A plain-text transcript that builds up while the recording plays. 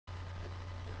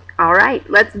All right,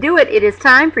 let's do it. It is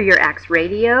time for your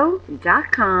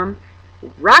AxeRadio.com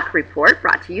Rock Report,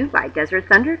 brought to you by Desert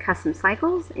Thunder Custom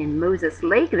Cycles in Moses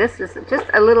Lake. This is just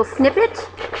a little snippet,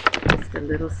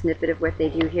 of what they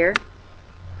do here.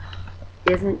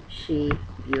 Isn't she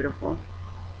beautiful?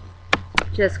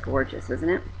 Just gorgeous, isn't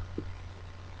it?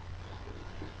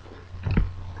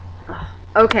 Oh,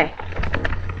 okay,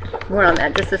 more on that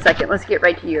in just a second. Let's get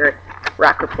right to your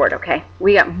rock report, okay?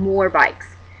 We got more bikes,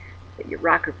 but your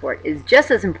rock report is just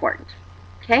as important.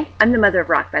 Okay, I'm the mother of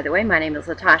rock, by the way. My name is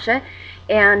Latasha,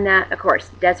 and of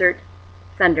course, Desert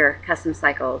Thunder Custom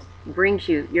Cycles brings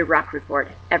you your rock report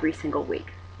every single week.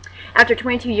 After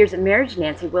 22 years of marriage,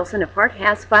 Nancy Wilson of Heart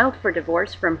has filed for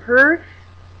divorce from her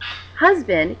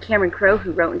husband, Cameron Crowe,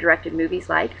 who wrote and directed movies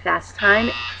like Fast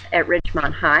Times at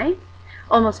Ridgemont High,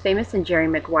 Almost Famous, and Jerry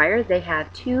Maguire. They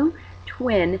have two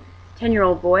twin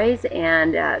 10-year-old boys,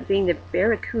 and being the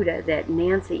barracuda that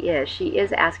Nancy is, she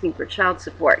is asking for child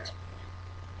support,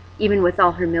 even with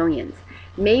all her millions.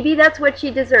 Maybe that's what she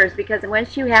deserves, because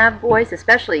once you have boys,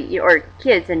 especially, or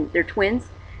kids, and they're twins,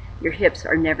 your hips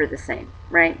are never the same,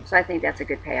 right? So I think that's a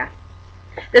good payoff.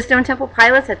 The Stone Temple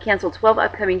Pilots have canceled 12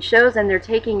 upcoming shows, and they're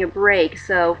taking a break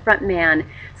so frontman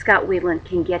Scott Weiland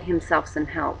can get himself some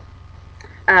help.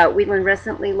 Weiland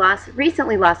recently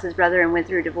lost his brother and went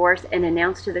through a divorce, and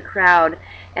announced to the crowd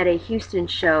at a Houston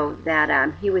show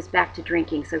that he was back to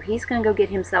drinking. So he's going to go get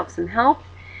himself some help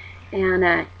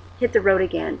and hit the road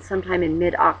again sometime in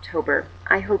mid-October.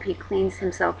 I hope he cleans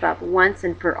himself up once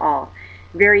and for all.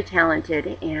 Very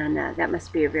talented, and that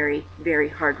must be a very, very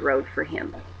hard road for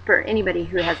him, for anybody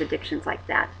who has addictions like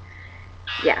that.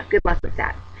 Yeah, good luck with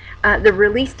that. The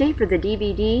release date for the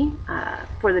DVD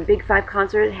for the Big 5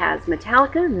 concert has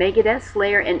Metallica, Megadeth,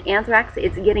 Slayer, and Anthrax.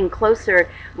 It's getting closer.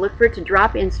 Look for it to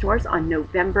drop in stores on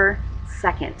November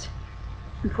 2nd.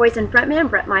 Poison frontman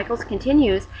Bret Michaels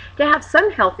continues to have some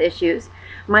health issues.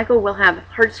 Michael will have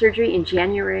heart surgery in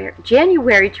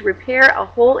January to repair a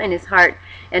hole in his heart,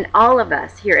 and all of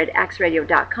us here at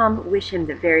AxeRadio.com wish him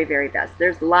the very, very best.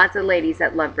 There's lots of ladies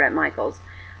that love Bret Michaels,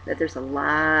 but there's a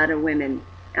lot of women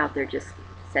out there just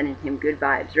sending him good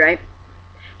vibes, right?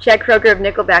 Chad Kroeger of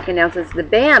Nickelback announces the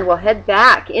band will head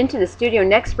back into the studio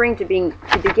next spring to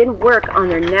begin work on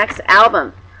their next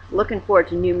album. Looking forward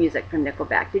to new music from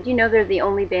Nickelback. Did you know they're the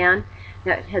only band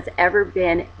that has ever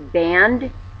been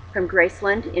banned from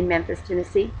Graceland in Memphis,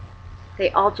 Tennessee? They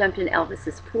all jumped in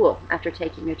Elvis's pool after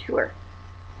taking a tour.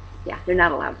 Yeah, they're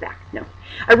not allowed back, no.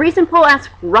 A recent poll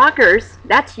asked rockers,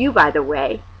 that's you by the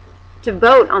way, to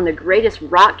vote on the greatest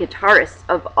rock guitarists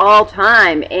of all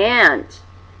time, and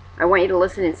I want you to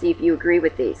listen and see if you agree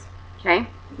with these, okay?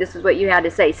 This is what you had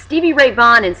to say. Stevie Ray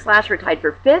Vaughan and Slash were tied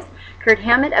for 5th. Kirk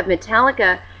Hammett of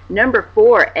Metallica, number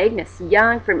 4. Agnes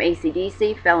Young from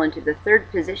AC/DC fell into the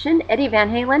 3rd position. Eddie Van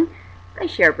Halen, I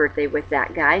share a birthday with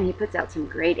that guy, and he puts out some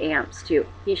great amps too.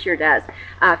 He sure does.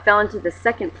 Fell into the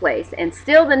 2nd place, and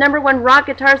still the number 1 rock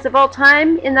guitarist of all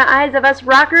time in the eyes of us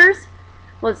rockers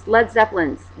was Led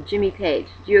Zeppelin's Jimmy Page.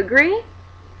 Do you agree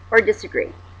or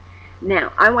disagree?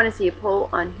 Now, I want to see a poll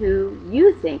on who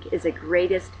you think is the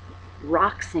greatest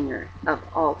rock singer of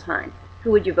all time. Who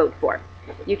would you vote for?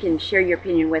 You can share your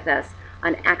opinion with us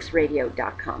on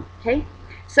AxeRadio.com, okay?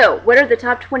 So, what are the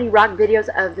top 20 rock videos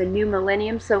of the new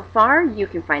millennium so far? You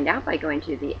can find out by going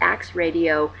to the Axe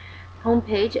Radio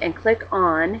homepage and click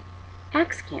on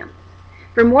AxeCam.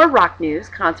 For more rock news,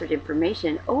 concert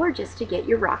information, or just to get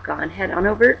your rock on, head on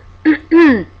over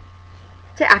to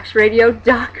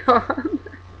AxeRadio.com.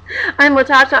 I'm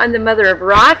Latasha, I'm the mother of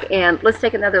rock, and let's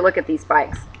take another look at these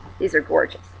bikes. These are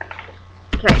gorgeous.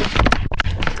 Okay.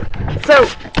 So,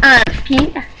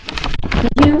 Pete,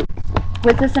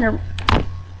 was this in a...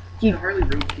 It's a Harley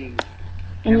Road King,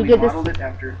 and you we did modeled this? it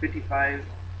after 55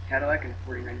 Cadillac and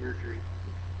 49 Mercury.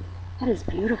 That is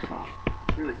beautiful.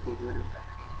 It's really cool doing it.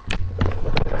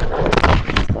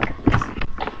 Let's look at this.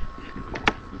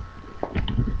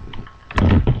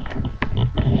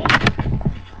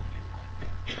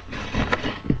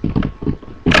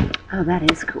 Oh,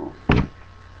 that is cool.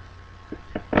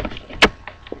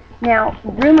 Now,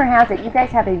 rumor has it you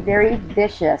guys have a very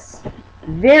vicious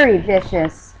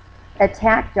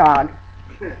attack dog.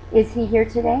 Is he here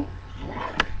today?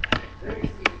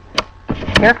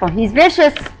 Careful, he's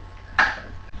vicious.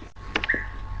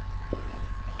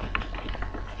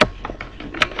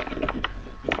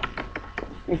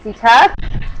 Is he tough?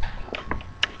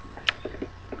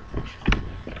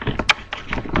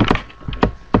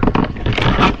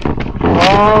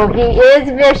 Oh, he is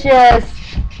vicious.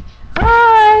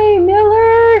 Hi,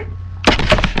 Miller.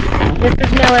 This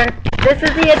is Miller. This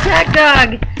is the attack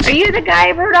dog. Are you the guy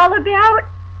I've heard all about?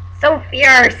 So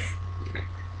fierce.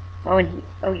 Oh, and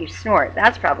you snort.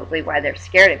 That's probably why they're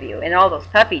scared of you, and all those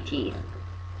puppy teeth.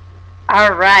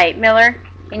 All right, Miller,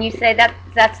 can you say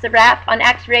that's the wrap on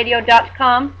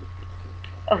axradio.com?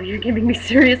 Oh, you're giving me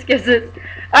serious kisses.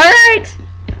 All right.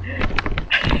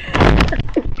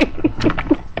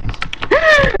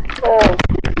 Oh,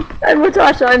 I'm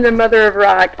Latasha. I'm the mother of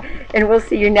rock, and we'll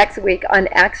see you next week on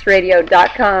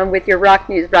axradio.com with your rock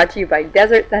news brought to you by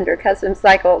Desert Thunder Custom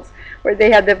Cycles, where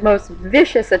they have the most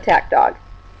vicious attack dog.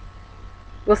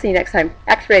 We'll see you next time.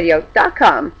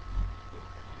 axradio.com.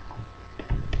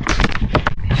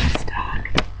 Vicious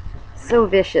dog. So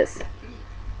vicious.